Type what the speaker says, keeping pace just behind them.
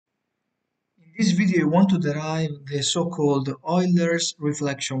In this video, I want to derive the so-called Euler's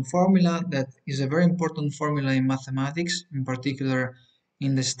reflection formula that is a very important formula in mathematics, in particular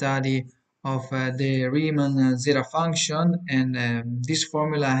in the study of the Riemann zeta function, and this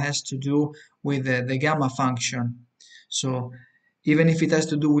formula has to do with the gamma function. So even if it has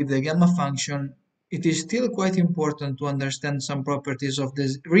to do with the gamma function, it is still quite important to understand some properties of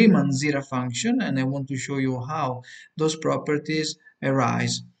the Riemann zeta function, and I want to show you how those properties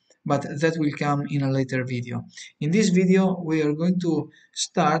arise, but that will come in a later video. In this video, we are going to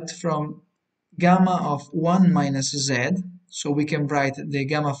start from gamma of 1 minus z, so we can write the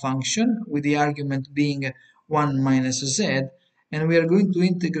gamma function with the argument being 1 minus z, and we are going to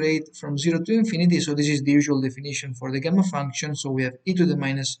integrate from 0 to infinity, so this is the usual definition for the gamma function, so we have e to the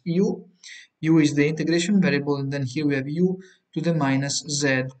minus u is the integration variable, and then here we have u to the minus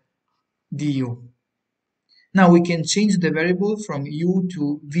z du. Now we can change the variable from u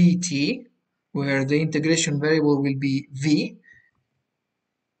to vt, where the integration variable will be v.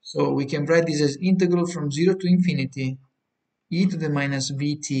 So we can write this as integral from 0 to infinity e to the minus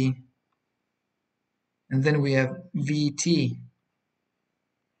vt, and then we have vt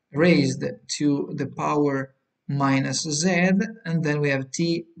raised to the power minus z, and then we have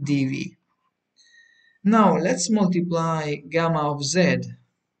t dv. Now let's multiply gamma of z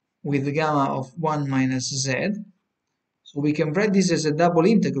with the gamma of 1 minus z. So we can write this as a double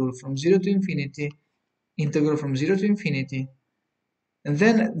integral from 0 to infinity, integral from 0 to infinity, and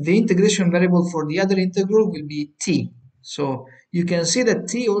then the integration variable for the other integral will be t. So you can see that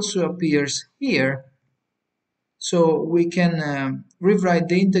t also appears here, so we can rewrite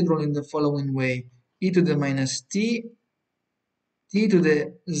the integral in the following way: e to the minus t, t to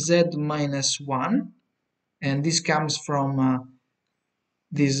the z minus 1, and this comes from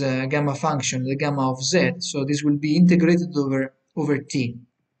this gamma function, the gamma of z, so this will be integrated over t.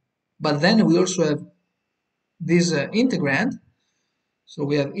 But then we also have this integrand, so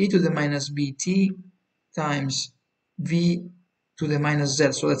we have e to the minus bt times v to the minus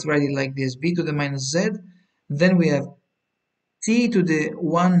z, so let's write it like this: v to the minus z, then we have t to the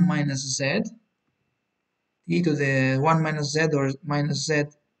 1 minus z, t to the 1 minus z or minus z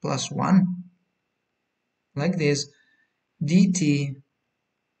plus 1, like this, dt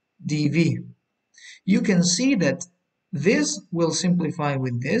dv. You can see that this will simplify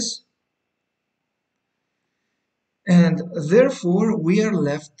with this, and therefore we are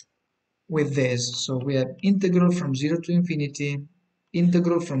left with this. So we have integral from 0 to infinity,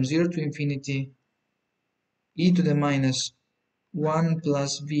 integral from 0 to infinity, e to the minus 1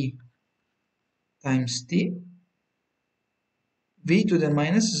 plus v times t, v to the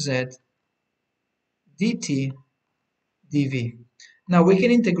minus z, dt dv. Now we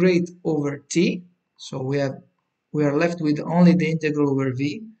can integrate over t, so we are left with only the integral over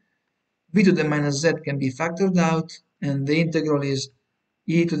v. V to the minus z can be factored out, and the integral is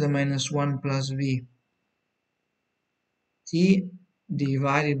e to the minus 1 plus v t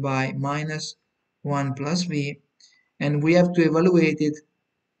divided by minus 1 plus v, and we have to evaluate it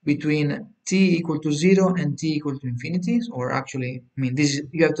between t equal to 0 and t equal to infinity, or actually, I mean, this is,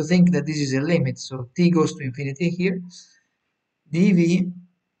 you have to think that this is a limit, so t goes to infinity here, dv,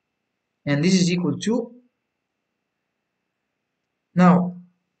 and this is equal to, now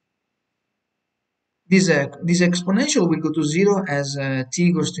this exponential will go to 0 as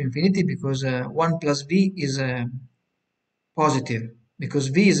t goes to infinity, because 1 plus v is positive, because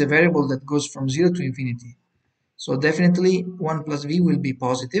v is a variable that goes from 0 to infinity. So definitely 1 plus v will be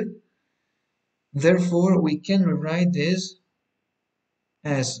positive. Therefore, we can rewrite this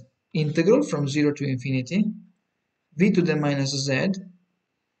as integral from 0 to infinity, v to the minus z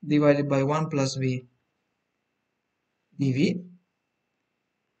divided by 1 plus v dv,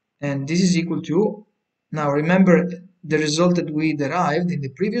 and this is equal to, now remember the result that we derived in the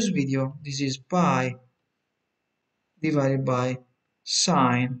previous video, this is pi divided by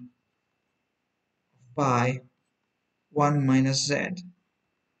sine of pi 1 minus z,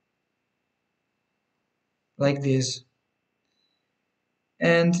 like this.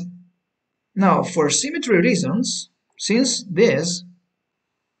 And now for symmetry reasons, since this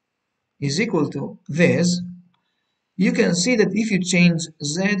is equal to this, you can see that if you change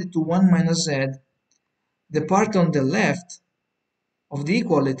z to 1 minus z, the part on the left of the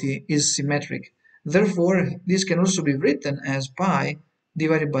equality is symmetric. Therefore, this can also be written as pi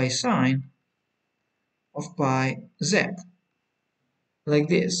divided by sine of pi z, like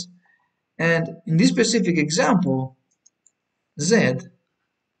this. And in this specific example, z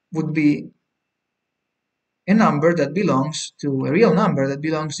would be a number that belongs to a real number that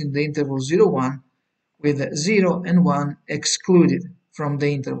belongs in the interval 0, 1, with 0 and 1 excluded from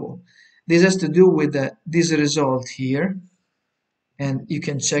the interval. This has to do with this result here, and you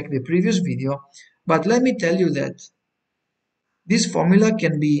can check the previous video. But let me tell you that this formula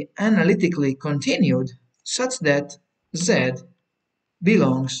can be analytically continued such that z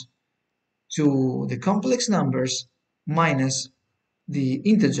belongs to the complex numbers minus the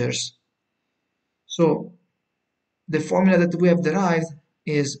integers. So the formula that we have derived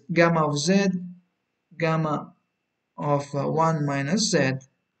is gamma of z, gamma of 1 minus z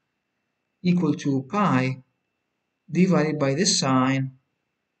equal to pi divided by the sine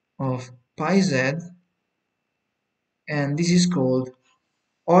of pi z, and this is called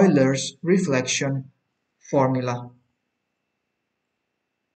Euler's reflection formula.